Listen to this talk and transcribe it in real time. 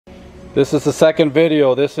This is the second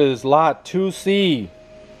video. This is lot 2C.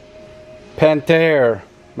 Pentair,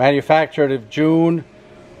 manufactured in June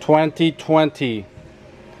 2020.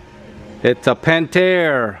 It's a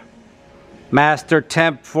Pentair Master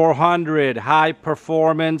Temp 400 high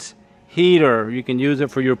performance heater. You can use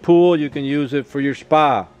it for your pool, you can use it for your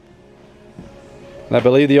spa. And I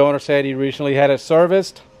believe the owner said he recently had it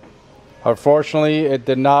serviced. Unfortunately, it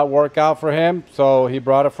did not work out for him, so he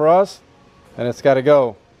brought it for us, and it's got to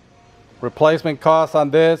go. Replacement cost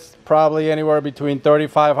on this, probably anywhere between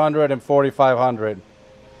 $3,500 and $4,500.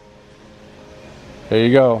 There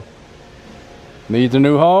you go. Needs a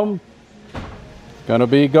new home? Gonna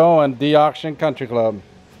be going D-Auction Country Club.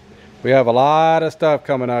 We have a lot of stuff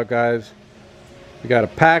coming out, guys. We got a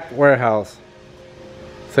packed warehouse.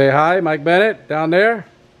 Say hi, Mike Bennett, down there.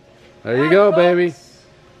 There you go, baby.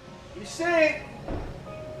 You see,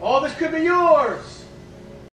 all this could be yours.